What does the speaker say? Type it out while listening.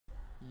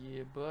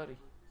Yeah, buddy.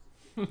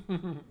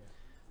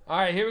 All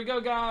right, here we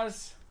go,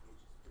 guys.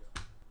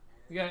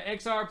 We got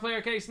XR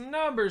player case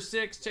number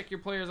 6. Check your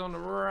players on the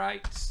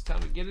right.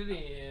 Time to get it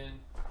in.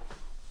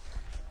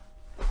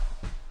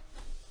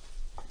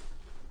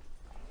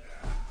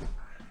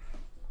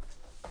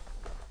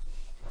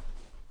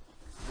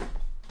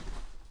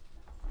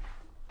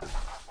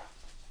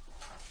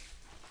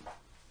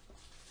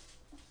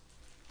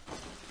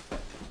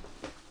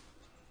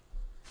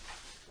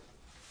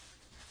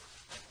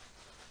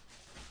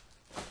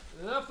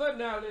 The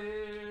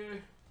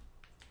finale.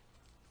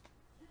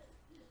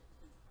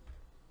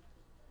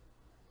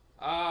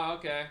 Ah,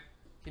 okay.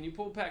 Can you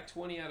pull pack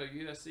 20 out of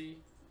USC?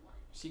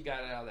 She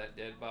got it out of that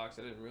dead box.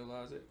 I didn't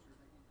realize it.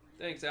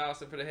 Thanks,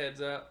 Allison, for the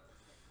heads up.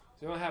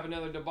 So we don't have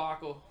another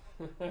debacle.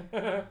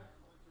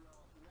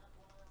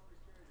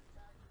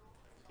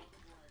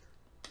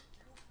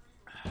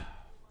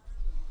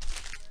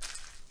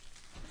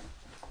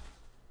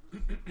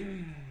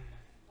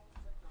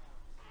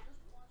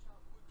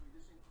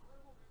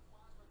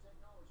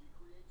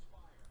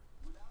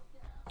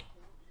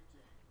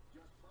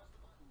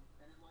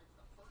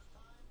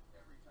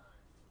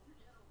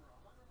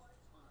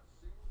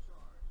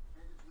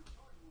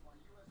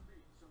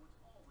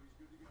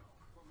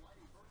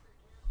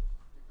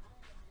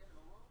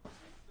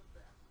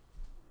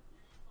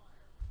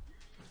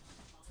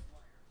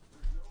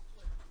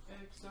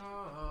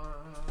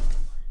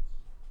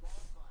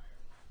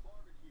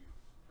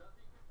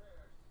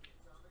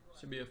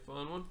 Should be a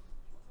fun one.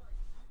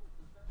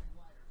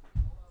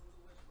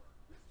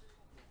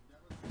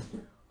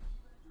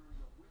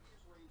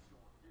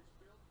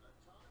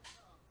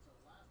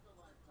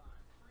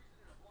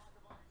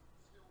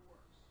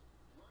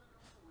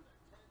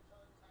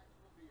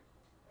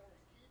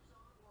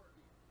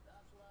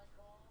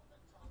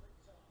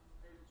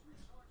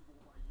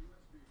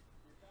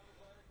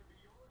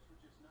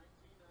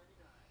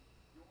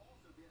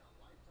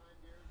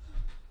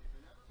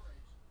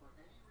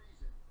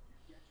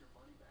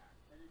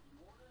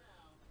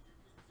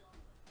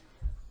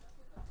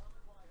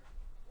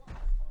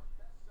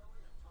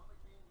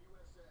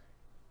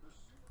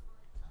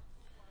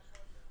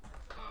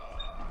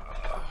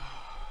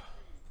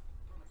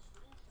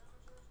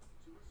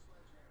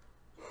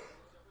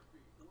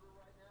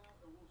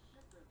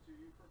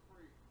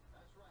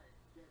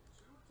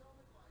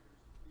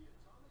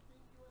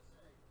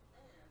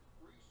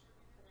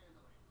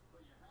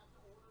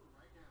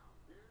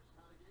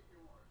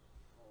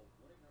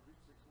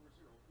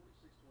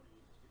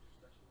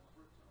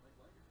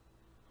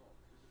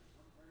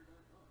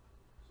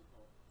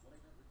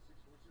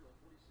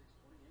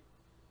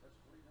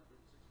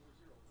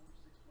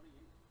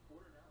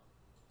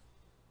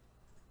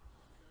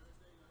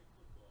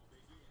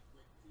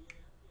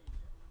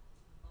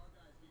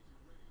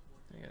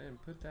 I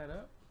didn't put that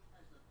up.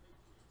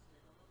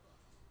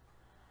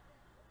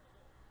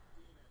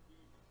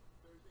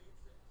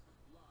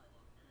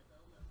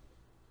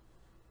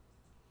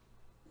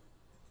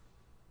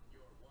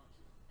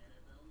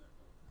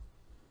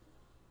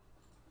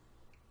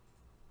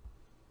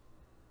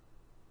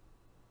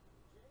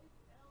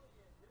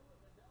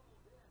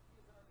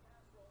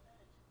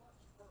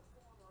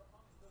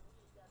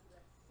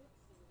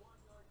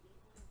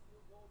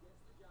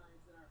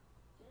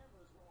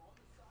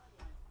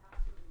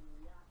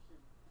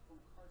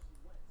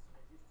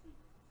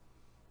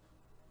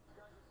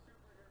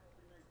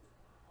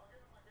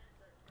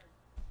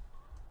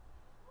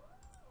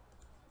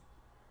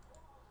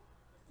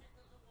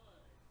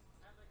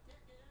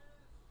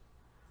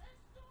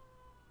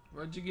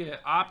 What'd you get?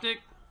 Optic?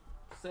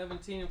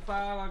 17 and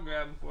 5. I'll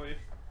grab them for you.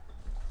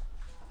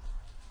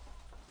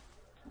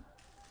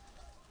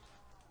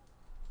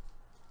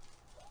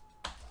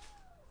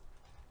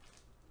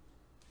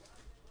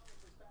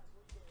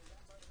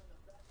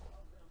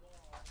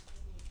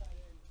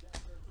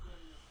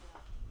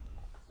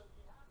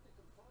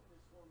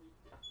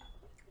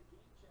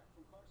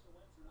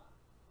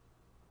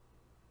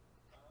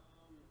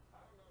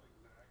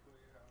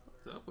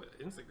 What's up with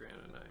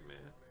Instagram tonight, man?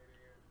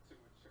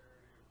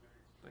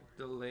 Like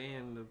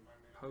delaying the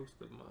post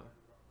of my.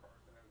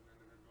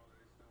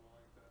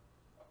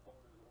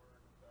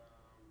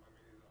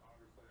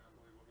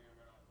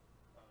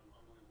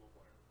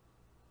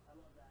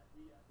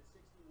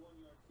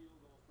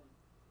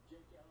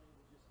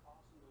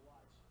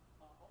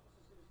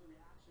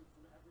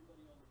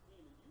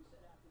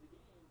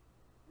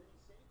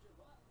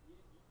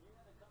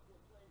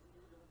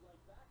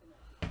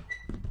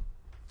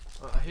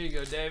 Here you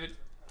go, David.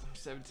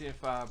 17 and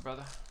 5,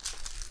 brother.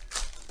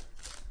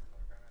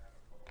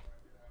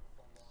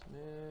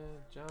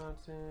 Smith,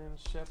 Johnson,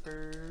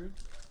 Shepard,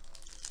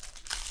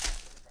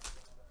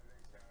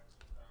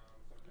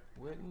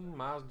 Witten,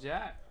 Miles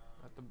Jack.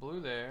 Got the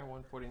blue there,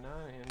 149,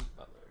 and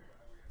Butler.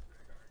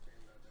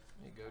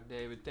 There you go,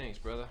 David. Thanks,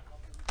 brother.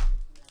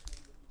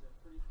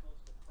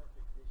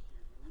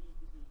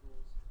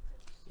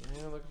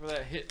 Yeah, looking for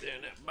that hit there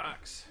in that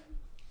box.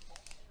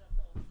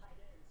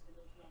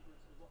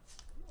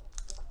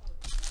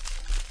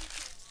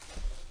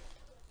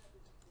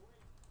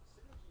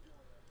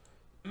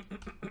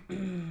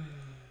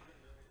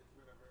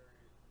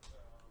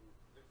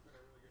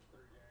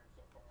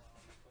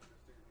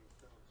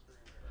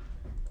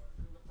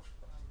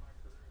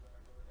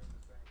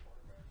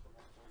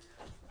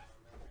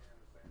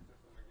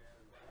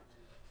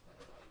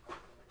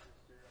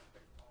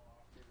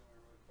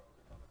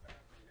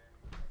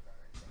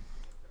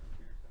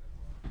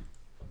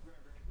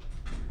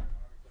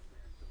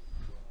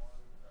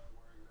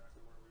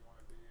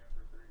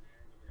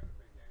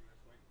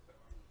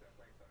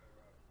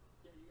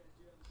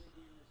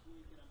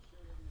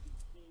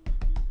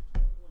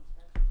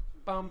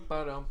 Bum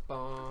ba dum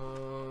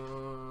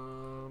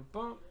bum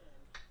bum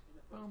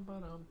bum ba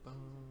dum bum.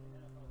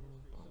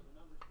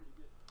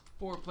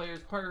 4 players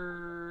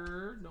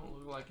per. Don't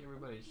look like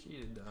everybody's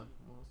cheated though.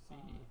 We'll see.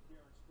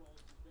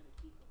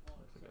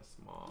 Looks like a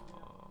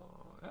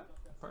small. Yeah,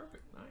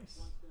 perfect. Nice.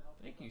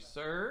 Thank you,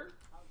 sir.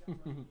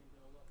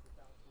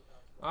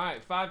 All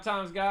right, 5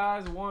 times,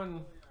 guys.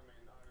 1,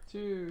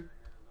 2,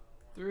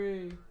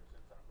 3,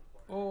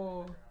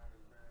 4,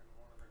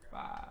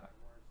 5.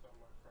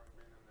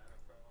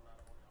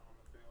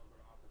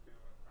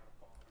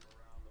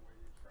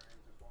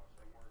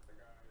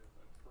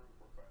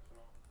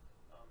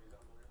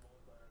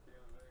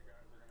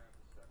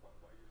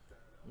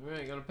 All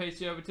right, gonna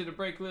paste you over to the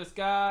break list,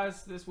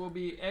 guys. This will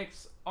be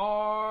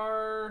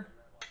XR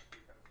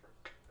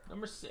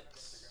number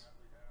 6.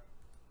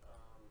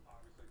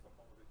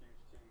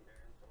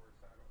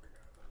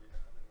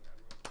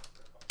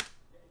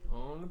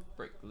 On the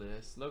break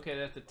list, located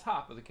at the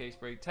top of the case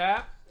break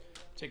tab.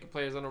 Check your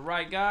players on the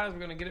right, guys. We're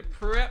gonna get it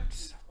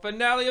prepped.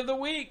 Finale of the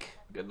week.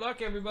 Good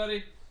luck,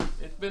 everybody.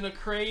 It's been a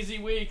crazy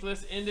week.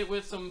 Let's end it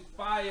with some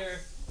fire.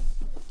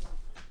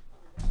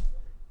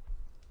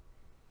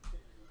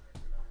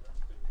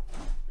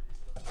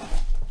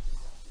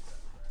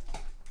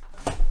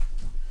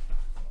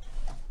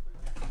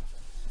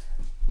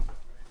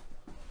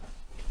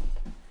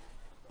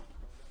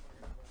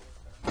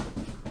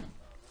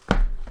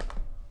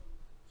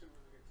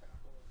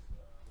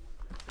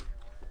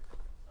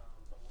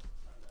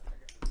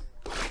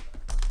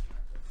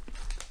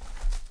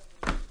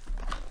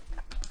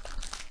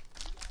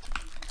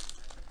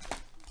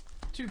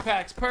 Two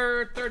packs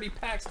per, 30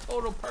 packs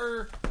total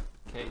per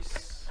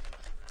case.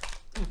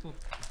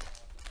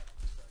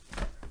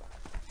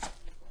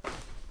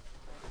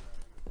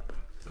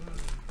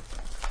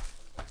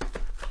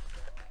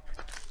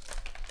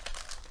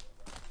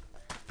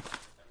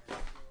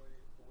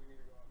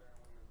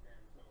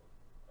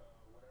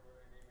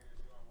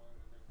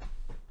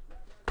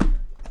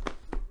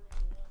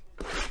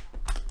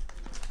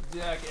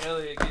 Jack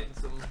Elliott getting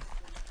some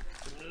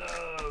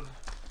love.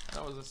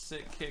 That was a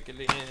sick kick at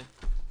the end.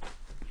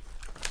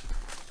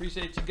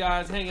 Appreciate you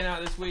guys hanging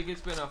out this week. It's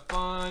been a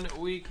fun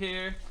week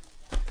here.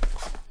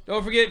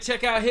 Don't forget to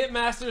check out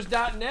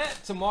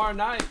hitmasters.net tomorrow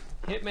night.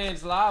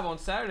 Hitman's live on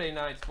Saturday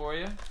nights for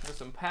you with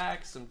some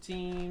packs, some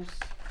teams,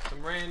 some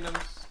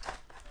randoms.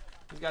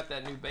 He's got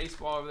that new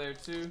baseball over there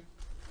too.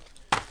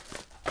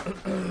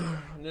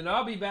 And then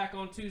I'll be back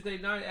on Tuesday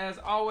night as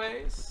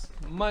always.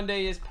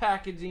 Monday is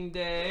packaging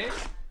day.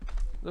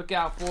 Look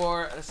out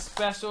for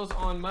specials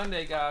on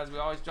Monday, guys. We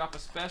always drop a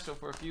special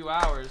for a few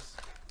hours.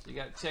 You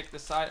got to check the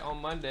site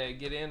on Monday.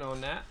 Get in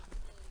on that.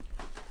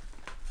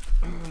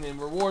 And then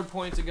reward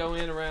points to go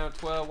in around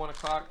 12, 1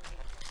 o'clock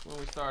when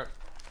we start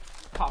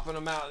popping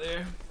them out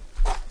there.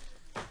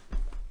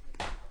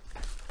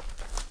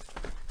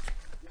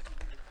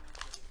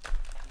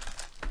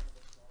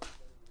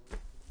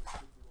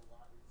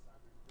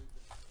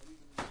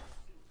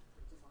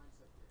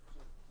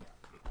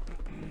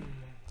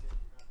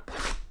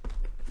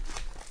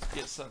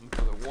 Get something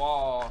for the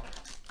wall.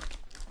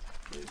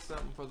 Get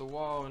something for the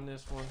wall in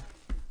this one.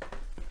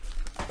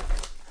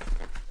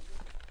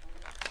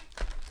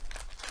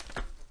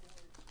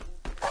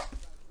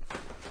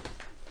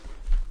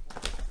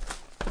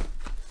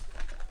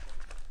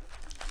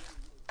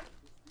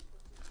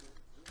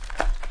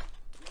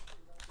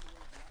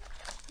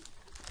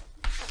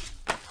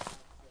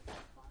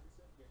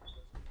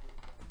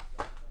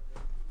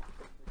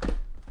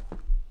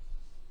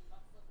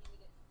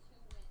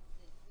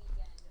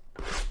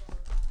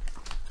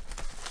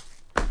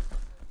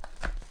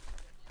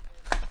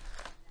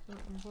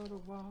 For the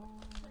wall.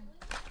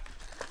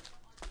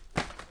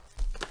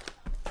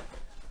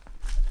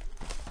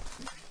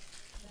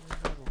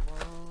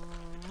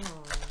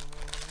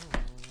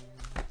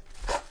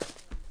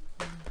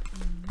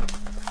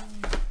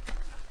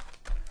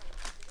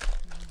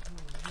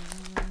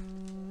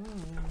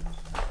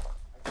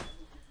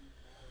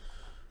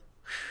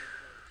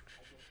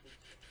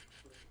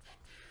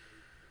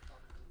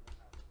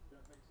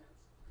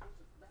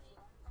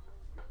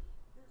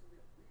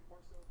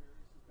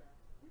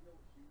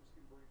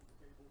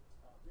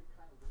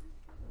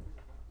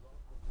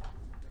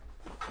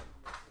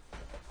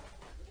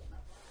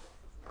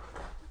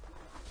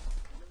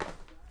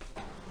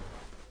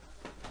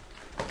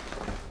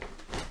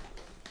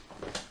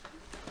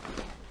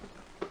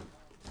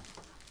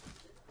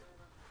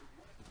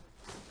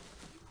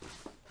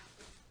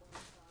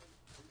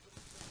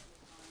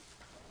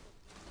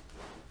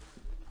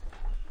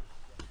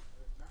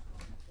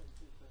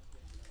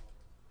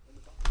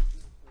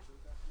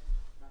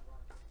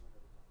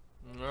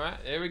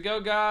 Alright, there we go,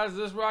 guys.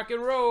 Let's rock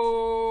and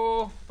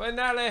roll.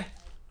 Finale.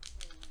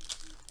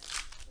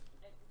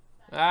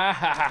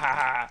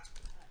 Ah,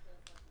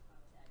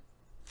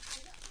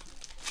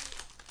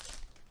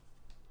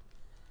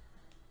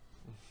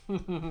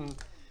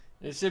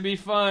 it should be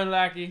fun,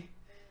 Lackey.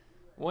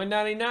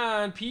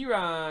 199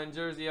 Piron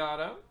jersey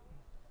auto.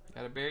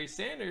 Got a Barry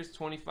Sanders,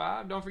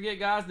 25. Don't forget,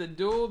 guys,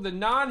 the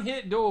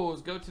non-hit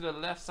duels go to the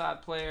left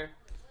side player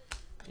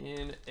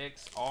in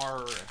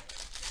XR.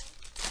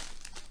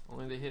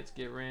 Only the hits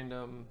get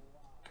random.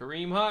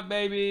 Kareem Hunt,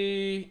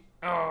 baby.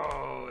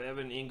 Oh,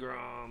 Evan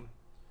Ingram.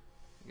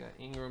 Got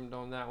Ingram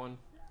on that one.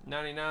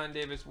 99,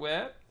 Davis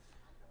Webb.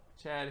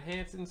 Chad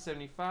Hansen,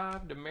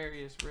 75.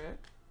 Demarius Red.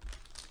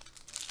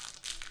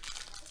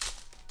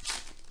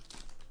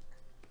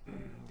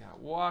 Got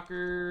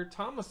Walker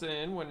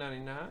Thomason,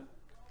 199.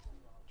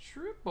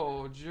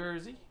 Triple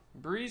jersey.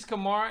 Breeze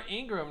Kamara,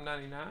 Ingram,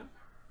 99.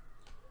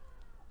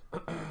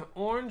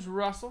 Orange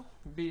Russell,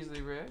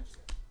 Beasley Red.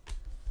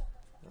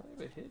 Oh,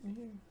 they have a hit in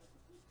here.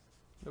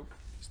 Nope,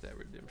 just that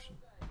redemption.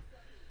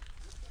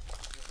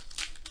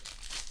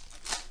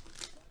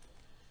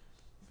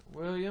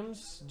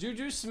 Williams,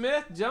 Juju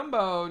Smith,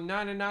 Jumbo,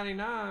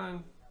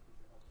 9/99.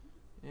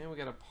 And we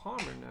got a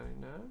Palmer,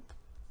 99.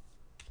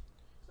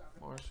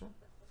 Marshall,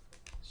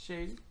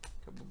 Shady,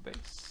 couple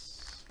base.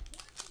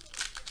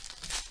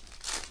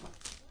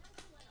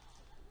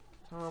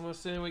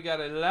 Thomason, we got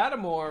a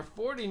Lattimore,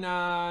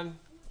 49.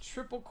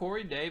 Triple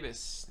Corey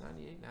Davis,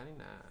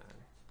 98/99.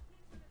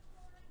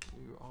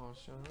 You all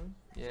Sean.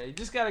 Yeah, you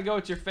just got to go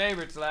with your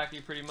favorites,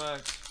 Lackey, pretty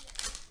much.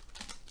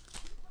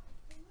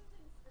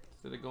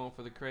 Instead of going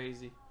for the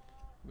crazy.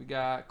 We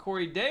got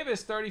Corey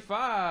Davis,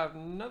 35.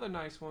 Another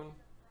nice one.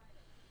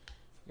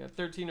 We got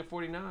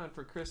 13/49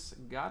 for Chris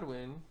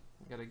Godwin.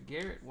 We got a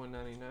Garrett,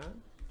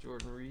 199.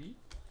 Jordan Reed.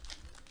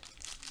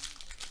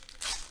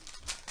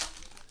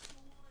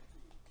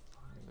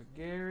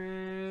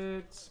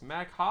 Garrett.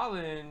 Mac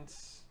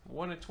Hollins,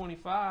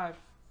 1/25.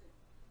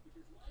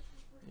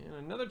 And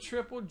another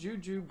triple,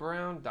 Juju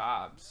Brown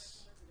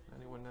Dobbs,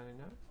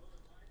 91/99.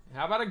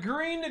 How about a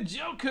green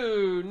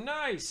Njoku?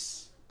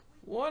 Nice.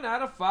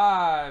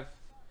 1/5.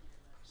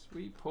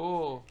 Sweet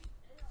pull.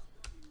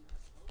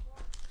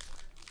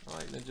 I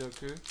like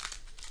Njoku.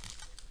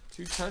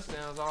 2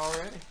 touchdowns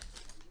already.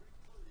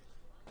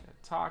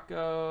 Got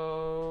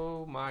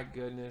Taco. My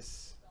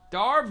goodness.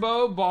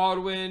 Darbo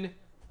Baldwin.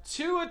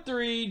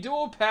 2/3.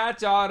 Dual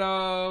patch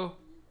auto.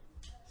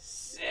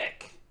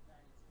 Sick.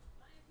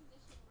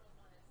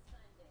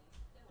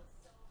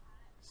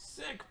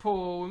 Sick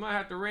pull. We might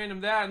have to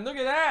random that. And look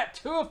at that.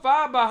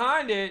 2/5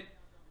 behind it.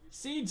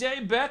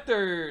 CJ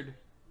Beathard.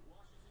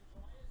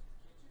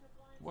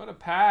 What a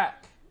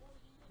pack.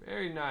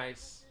 Very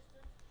nice.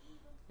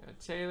 Got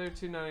Taylor,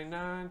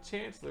 2/99.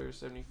 Chancellor,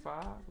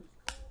 75.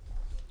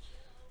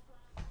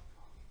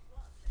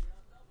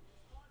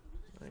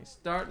 Nice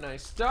start,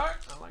 nice start.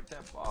 I like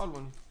that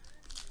Baldwin.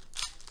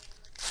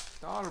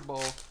 Daughter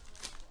Bowl.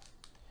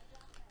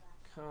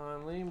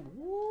 Conley.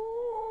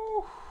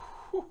 Woo!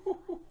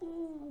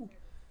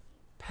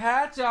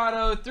 Patch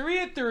auto,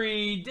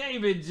 3/3.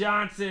 David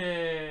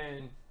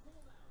Johnson.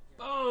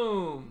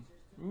 Boom.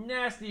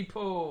 Nasty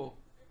pull.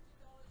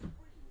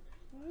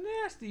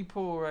 Nasty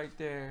pull right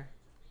there.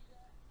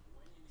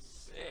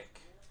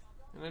 Sick.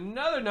 And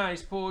another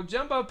nice pull.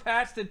 Jumbo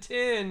patch to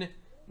 10.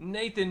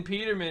 Nathan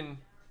Peterman.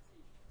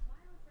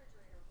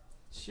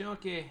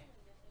 Chunky.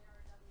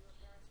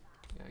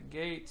 Got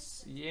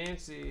Gates,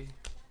 Yancey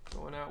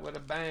going out with a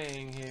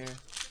bang here.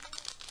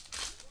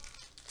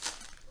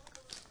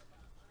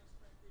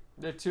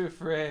 They're too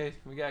afraid.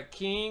 We got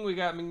King, we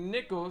got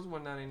McNichols,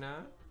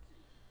 1/99.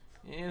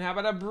 And how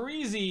about a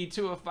Breezy,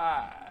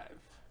 2/5.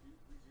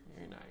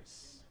 Very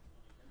nice.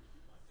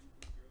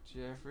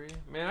 Jeffrey.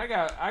 Man, I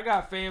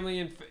got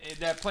family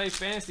that play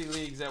fantasy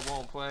leagues that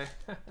won't play.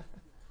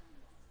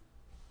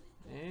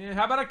 And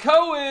how about a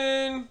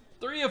Cohen?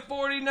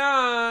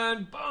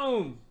 3/49.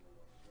 Boom.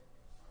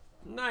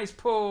 Nice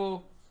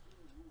pull.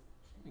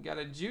 We got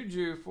a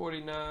Juju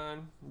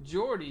 49.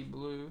 Jordy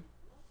blue.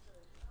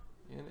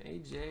 And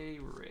AJ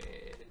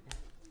red.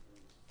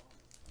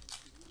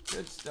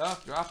 Good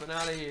stuff dropping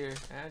out of here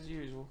as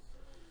usual.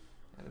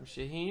 Adam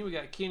Shaheen. We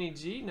got Kenny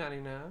G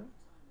 99.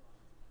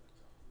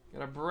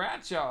 Got a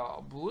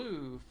Bradshaw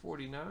blue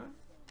 49.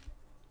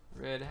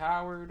 Red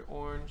Howard.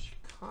 Orange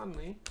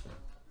Conley.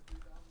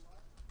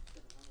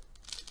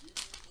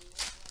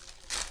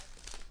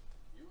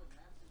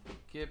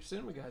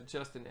 Gibson, we got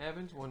Justin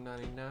Evans,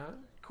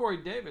 1/99. Corey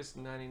Davis,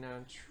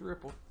 99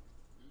 triple.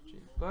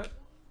 But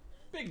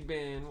Big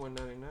Ben,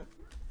 1/99.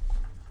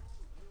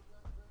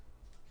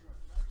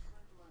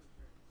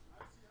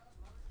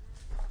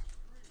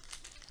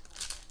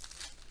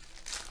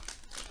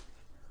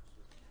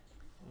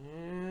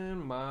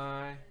 And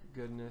my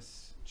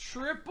goodness.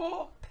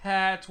 Triple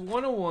patch,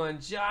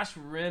 101, Josh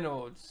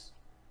Reynolds.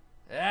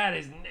 That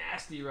is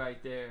nasty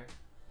right there.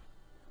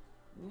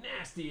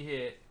 Nasty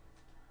hit.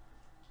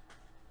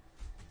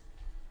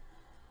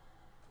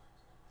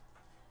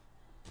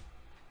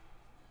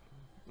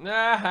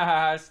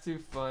 Nah, it's too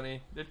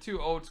funny. They're too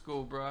old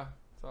school, bruh.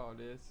 That's all it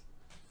is.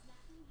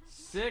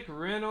 Sick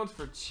Reynolds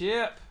for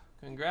Chip.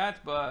 Congrats,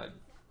 bud.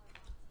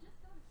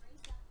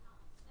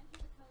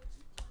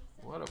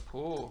 What a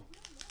pull.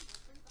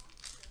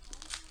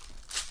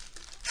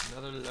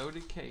 Another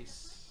loaded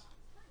case.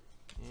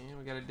 And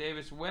we got a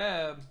Davis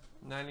Webb,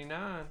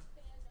 99.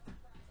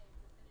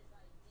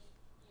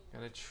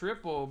 Got a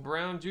triple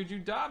Brown Juju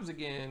Dobbs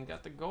again.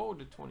 Got the gold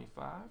to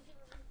 25.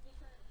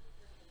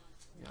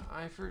 Got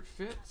Eifert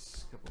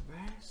Fitz. Couple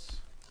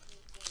bags.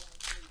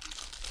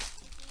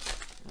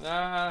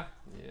 Yeah.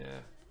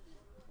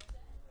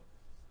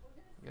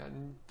 Got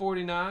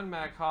 49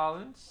 Mac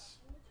Hollins.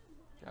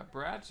 Got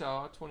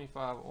Bradshaw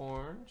 25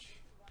 orange.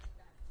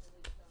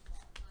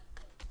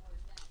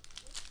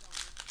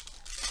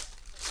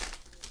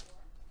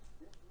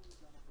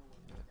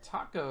 Got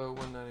Taco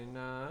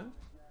 199.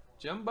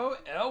 Jumbo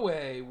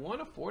Elway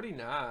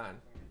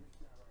 1/49.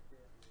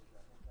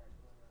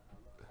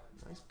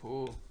 Nice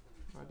pull.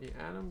 Rodney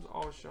Adams,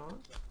 Alshon.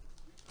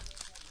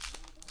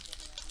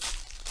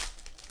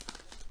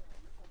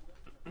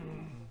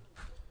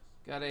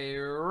 Got a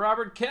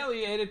Robert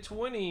Kelly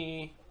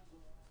 8/20.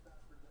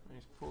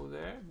 Nice pull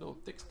there. Little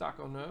thick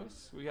stock on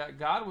those. We got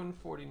Godwin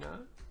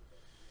 49.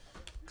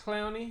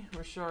 Clowney,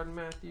 Rashard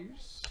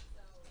Matthews.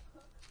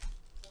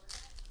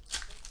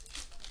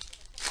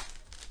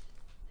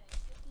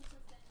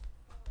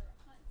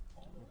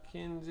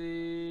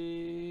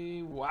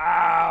 McKenzie.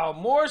 Wow.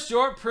 More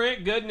short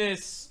print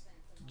goodness.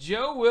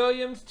 Joe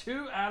Williams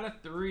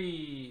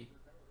 2/3.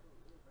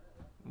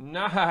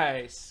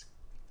 Nice.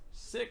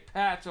 Sick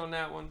patch on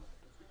that one.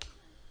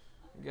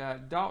 We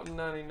got Dalton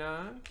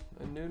 99.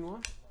 A noon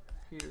one.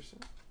 Peterson.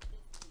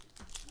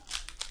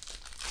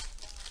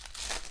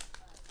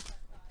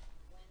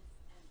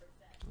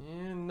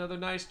 And another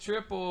nice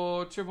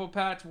triple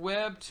patch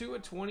Webb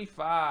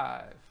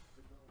 2/25.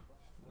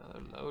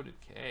 Another loaded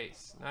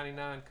case.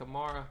 99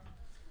 Kamara.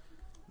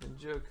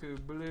 Njoku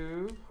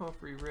blue.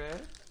 Humphrey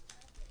red.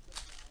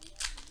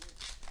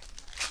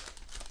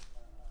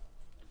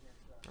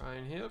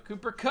 Ryan Hill.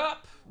 Cooper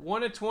Kupp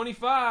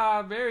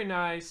 1/25. Very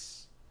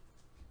nice.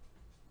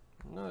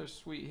 Another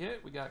sweet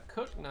hit. We got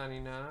Cook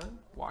 99.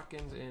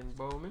 Watkins and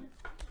Bowman.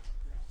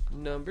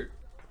 Numbered.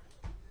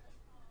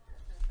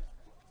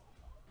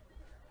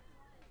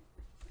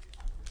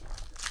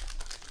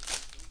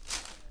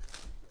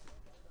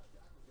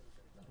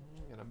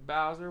 Got a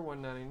Bowser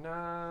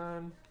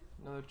 199.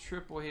 Another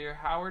triple here.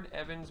 Howard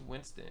Evans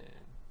Winston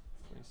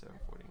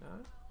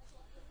 27/49.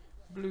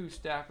 Blue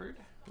Stafford.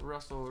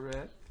 Russell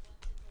red.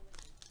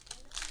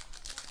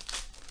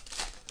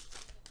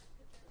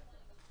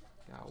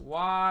 Got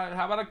Watt.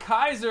 How about a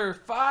Kaiser?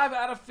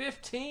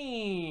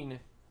 5/15.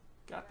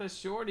 Got the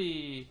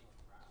shorty.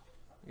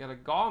 We got a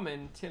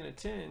Gallman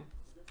 10/10.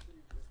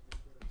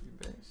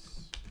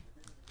 Base.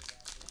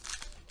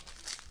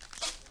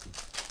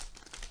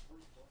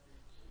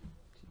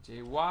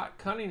 TJ Watt.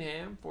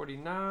 Cunningham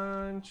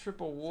 49.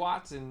 Triple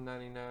Watson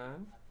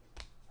 99.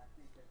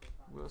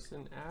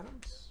 Wilson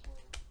Adams.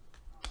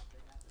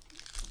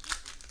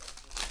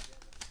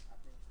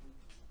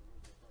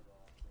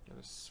 Got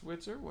a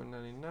Switzer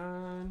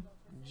 199.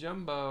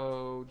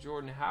 Jumbo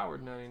Jordan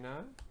Howard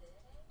 99.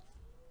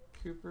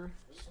 Cooper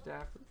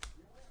Stafford.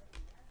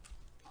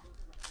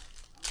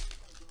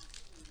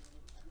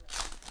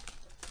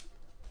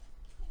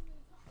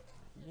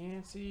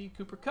 Yancey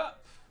Cooper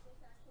Cup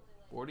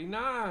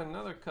 49.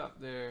 Another cup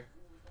there.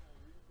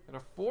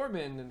 Got a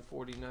Foreman in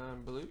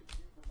 49 blue.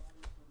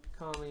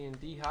 Conley and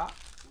D Hop.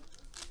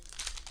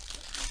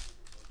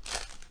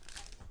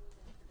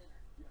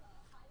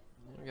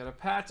 We got a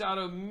patch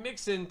auto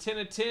Mixon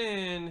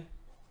 10/10.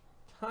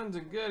 Tons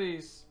of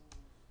goodies.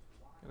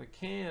 Got a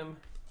Cam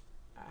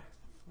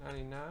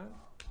 99.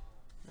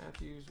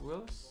 Matthews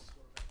Willis.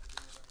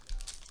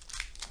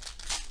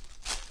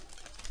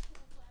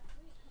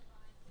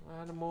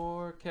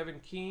 Lattimore,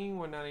 Kevin King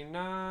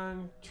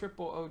 199.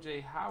 Triple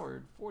OJ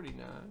Howard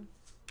 49.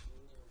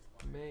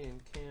 May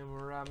and Cam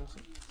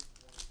Robinson.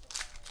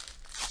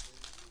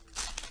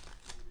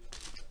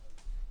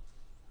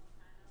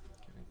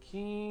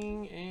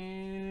 King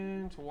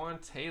and Juan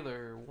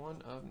Taylor,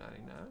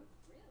 1/99.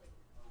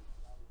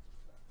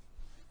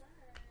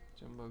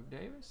 Jumbo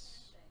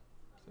Davis,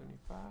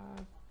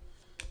 75.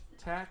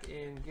 Tack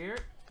and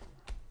Garrett.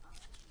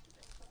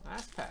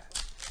 Last pack.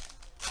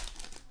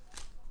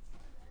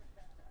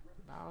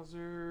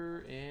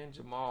 Bowser and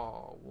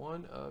Jamal,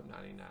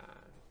 1/99.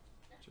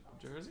 Triple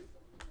jersey.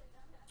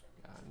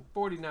 Got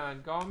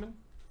 49 Gallman.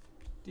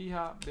 D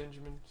Hop,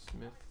 Benjamin,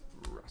 Smith,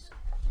 Russell.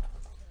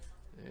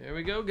 There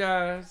we go,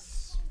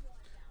 guys.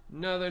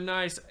 Another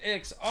nice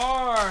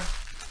XR.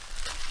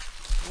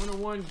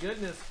 1/1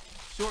 goodness.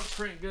 Short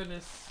print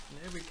goodness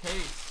in every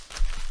case.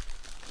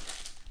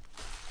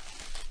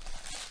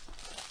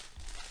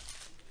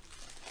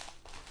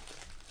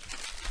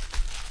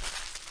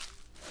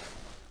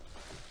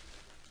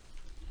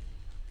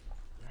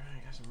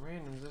 Alright, got some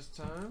randoms this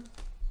time.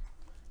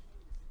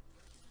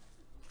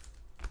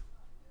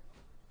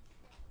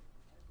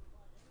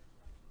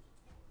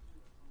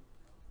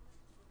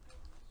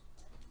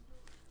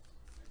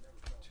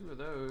 Two of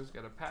those.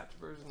 Got a patch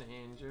version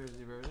and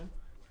jersey version.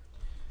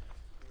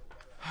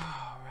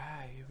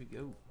 Alright, here we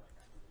go.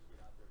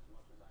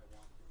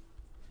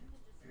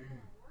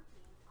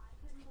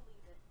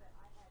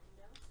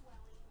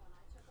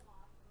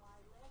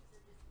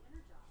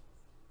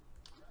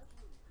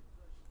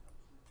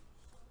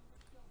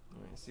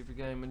 Alright, Let's see if we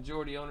got any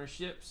majority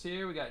ownerships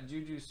here. We got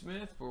Juju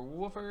Smith for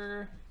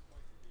Wolfer.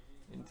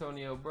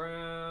 Antonio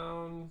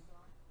Brown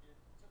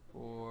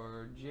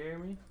for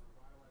Jeremy.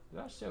 Did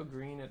I show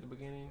green at the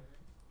beginning?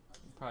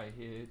 Probably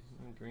hid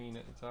green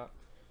at the top.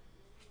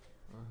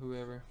 Or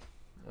whoever.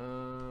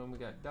 We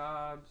got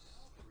Dobbs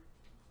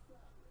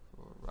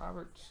for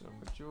Roberts, so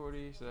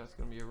majority. So that's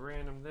going to be a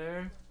random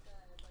there.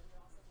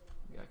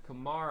 We got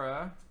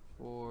Kamara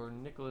for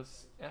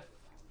Nicholas F.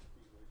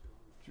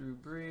 Drew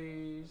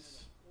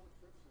Brees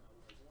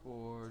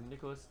for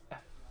Nicholas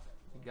F.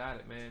 You got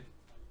it, man.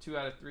 2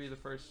 out of 3 the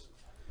first.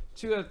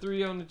 2 out of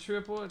 3 on the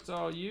triple. It's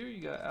all you.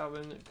 You got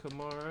Alvin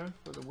Kamara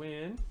for the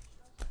win.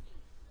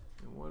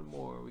 And one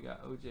more. We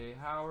got O.J.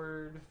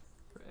 Howard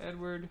for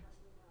Edward.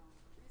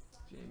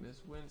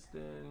 Jameis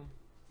Winston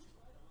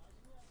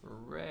for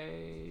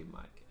Ray.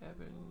 Mike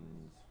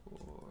Evans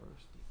for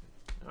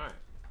Stephen. All right.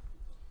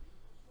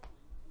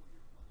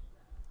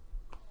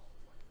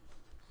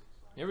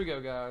 Here we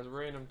go, guys.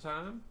 Random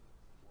time.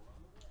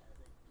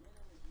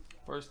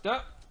 First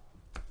up,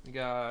 we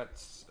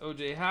got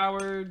O.J.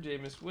 Howard,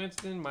 Jameis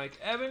Winston, Mike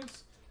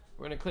Evans.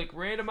 We're going to click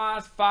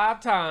randomize 5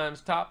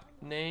 times. Top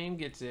name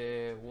gets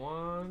it.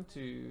 1,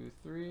 2,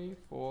 3,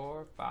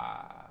 4,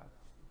 5.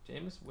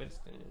 Jameis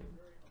Winston.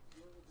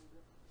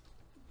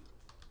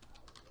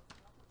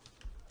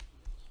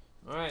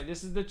 All right,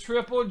 this is the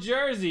triple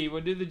jersey.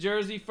 We'll do the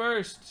jersey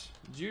first.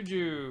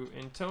 Juju,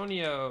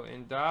 Antonio,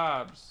 and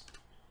Dobbs.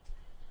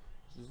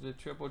 This is the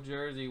triple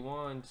jersey.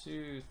 1,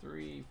 2,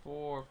 3,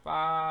 4,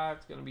 5.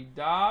 It's going to be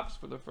Dobbs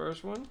for the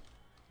first one.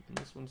 And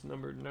this one's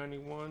numbered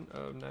 91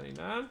 of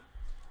 99.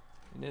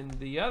 And then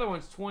the other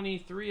one's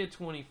 23 of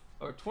 20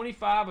 or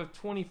 25 of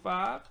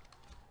 25.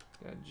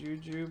 Got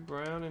Juju,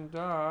 Brown, and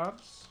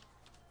Dobbs.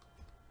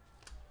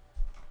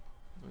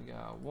 We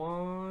got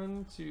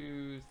 1,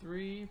 2,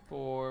 3,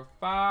 4,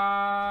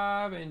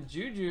 5. And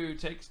Juju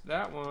takes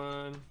that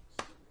one.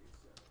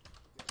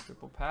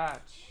 Triple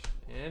patch.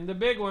 And the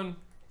big one.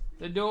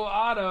 The dual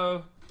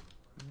auto,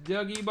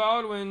 Dougie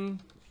Baldwin,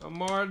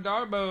 Amar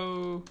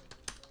Darboh.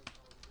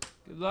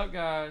 Good luck,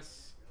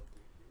 guys.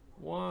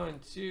 1,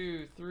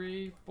 2,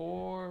 3,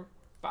 4,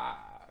 5.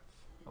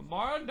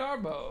 Amar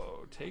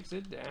Darboh takes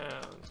it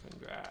down.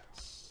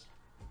 Congrats.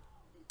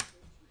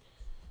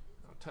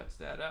 I'll touch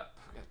that up.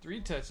 Got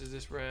 3 touches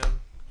this round.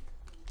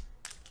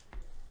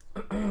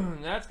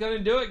 That's gonna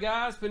do it,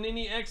 guys.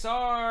 Panini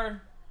XR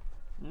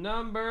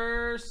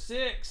number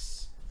 6.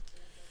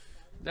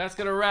 That's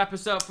going to wrap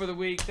us up for the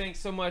week. Thanks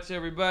so much,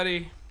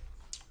 everybody.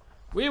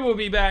 We will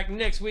be back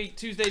next week,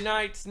 Tuesday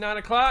nights, 9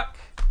 o'clock.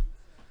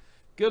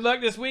 Good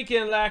luck this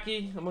weekend,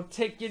 Lackey. I'm going to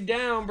take you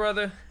down,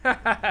 brother.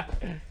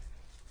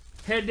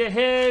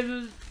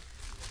 Head-to-head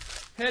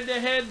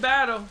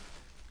battle.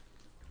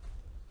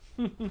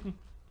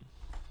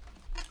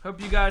 Hope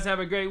you guys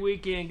have a great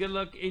weekend. Good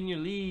luck in your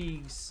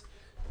leagues.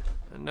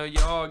 I know you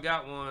all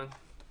got one.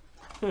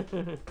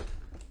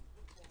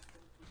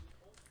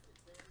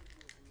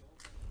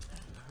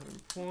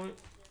 Point.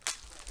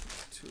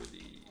 2 of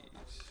these.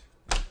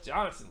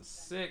 Johnson's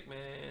sick,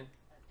 man.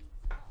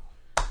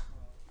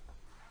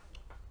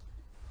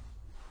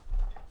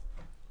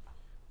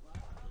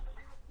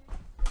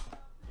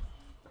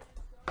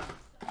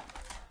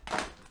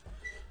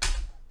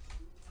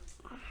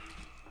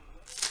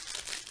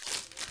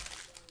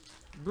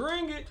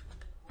 Bring it.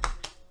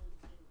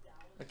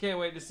 I can't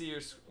wait to see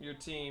your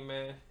team,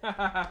 man.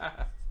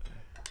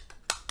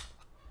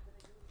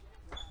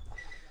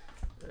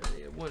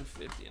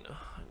 150 and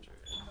 100.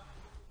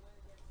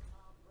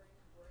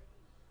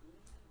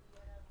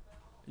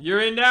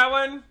 You're in that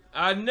one?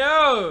 I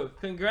know.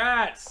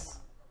 Congrats.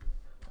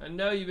 I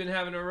know you've been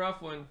having a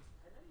rough one.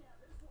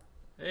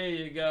 There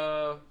you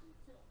go.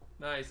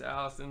 Nice,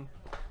 Allison.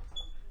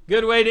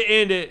 Good way to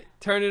end it.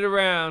 Turn it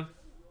around.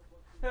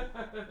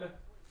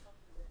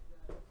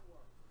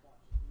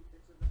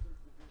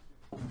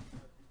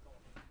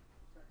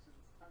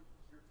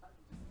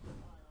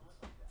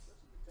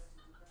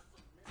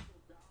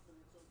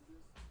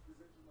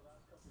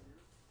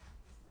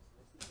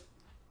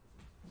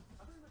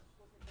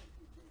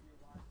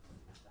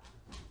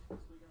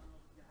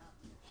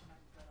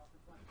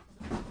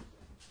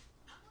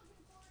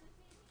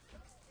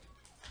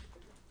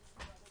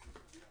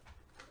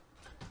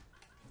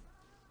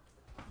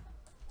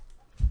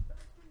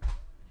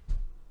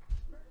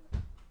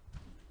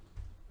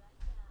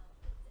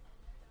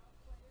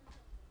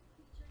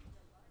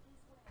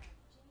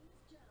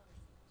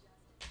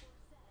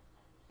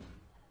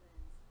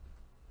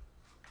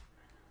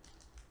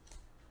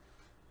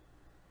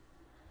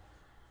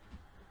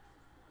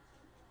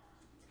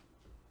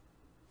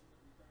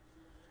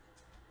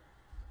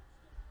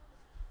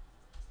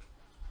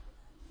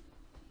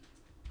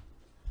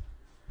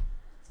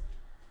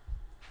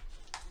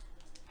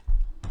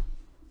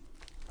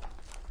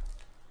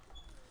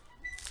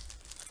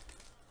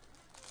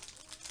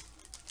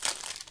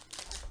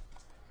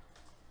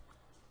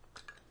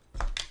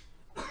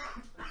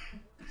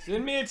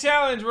 Send me a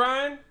challenge,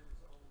 Ryan.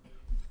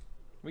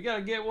 We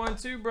gotta get one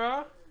too,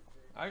 bro.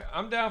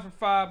 I'm down for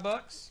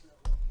 $5.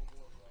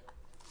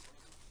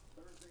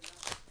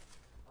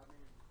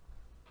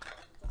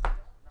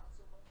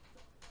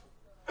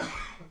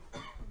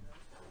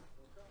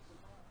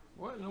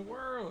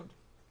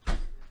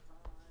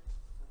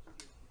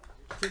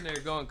 Sitting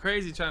there going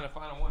crazy trying to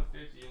find a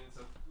 150 and it's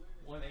a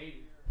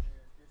 180.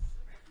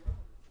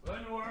 What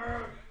in the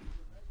world?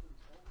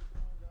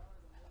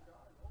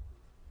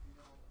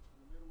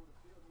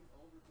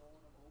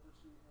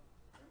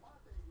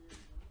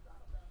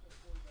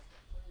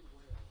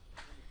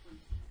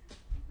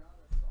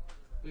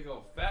 Big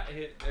old fat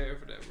hit there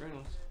for that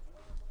Reynolds.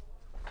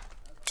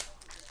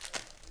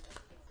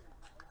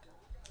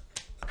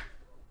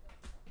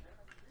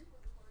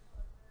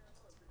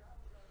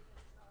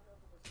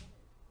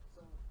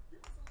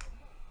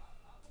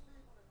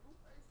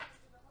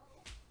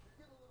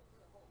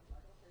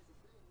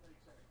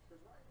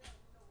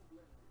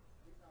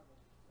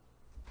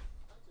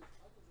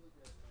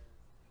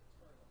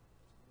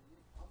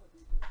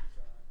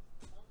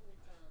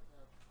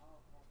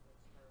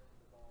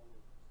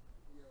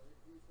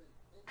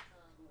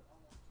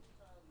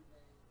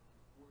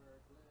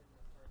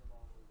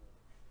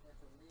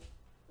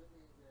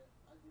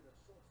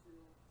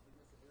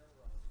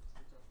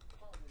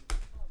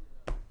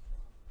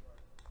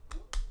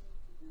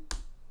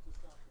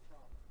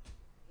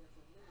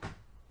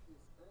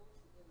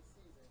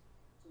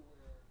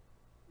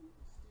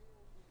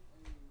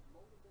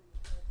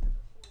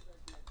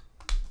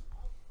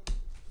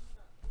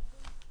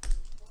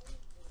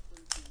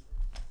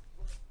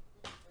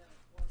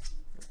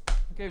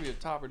 Gave you a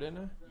topper,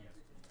 didn't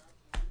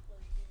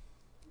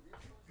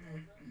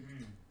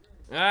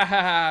I?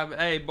 Ah,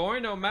 hey,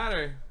 boring don't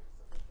matter.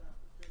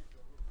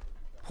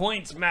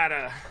 Points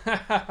matter.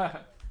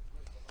 All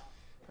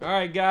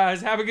right,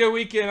 guys. Have a good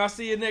weekend. I'll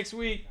see you next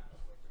week.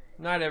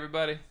 Night,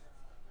 everybody.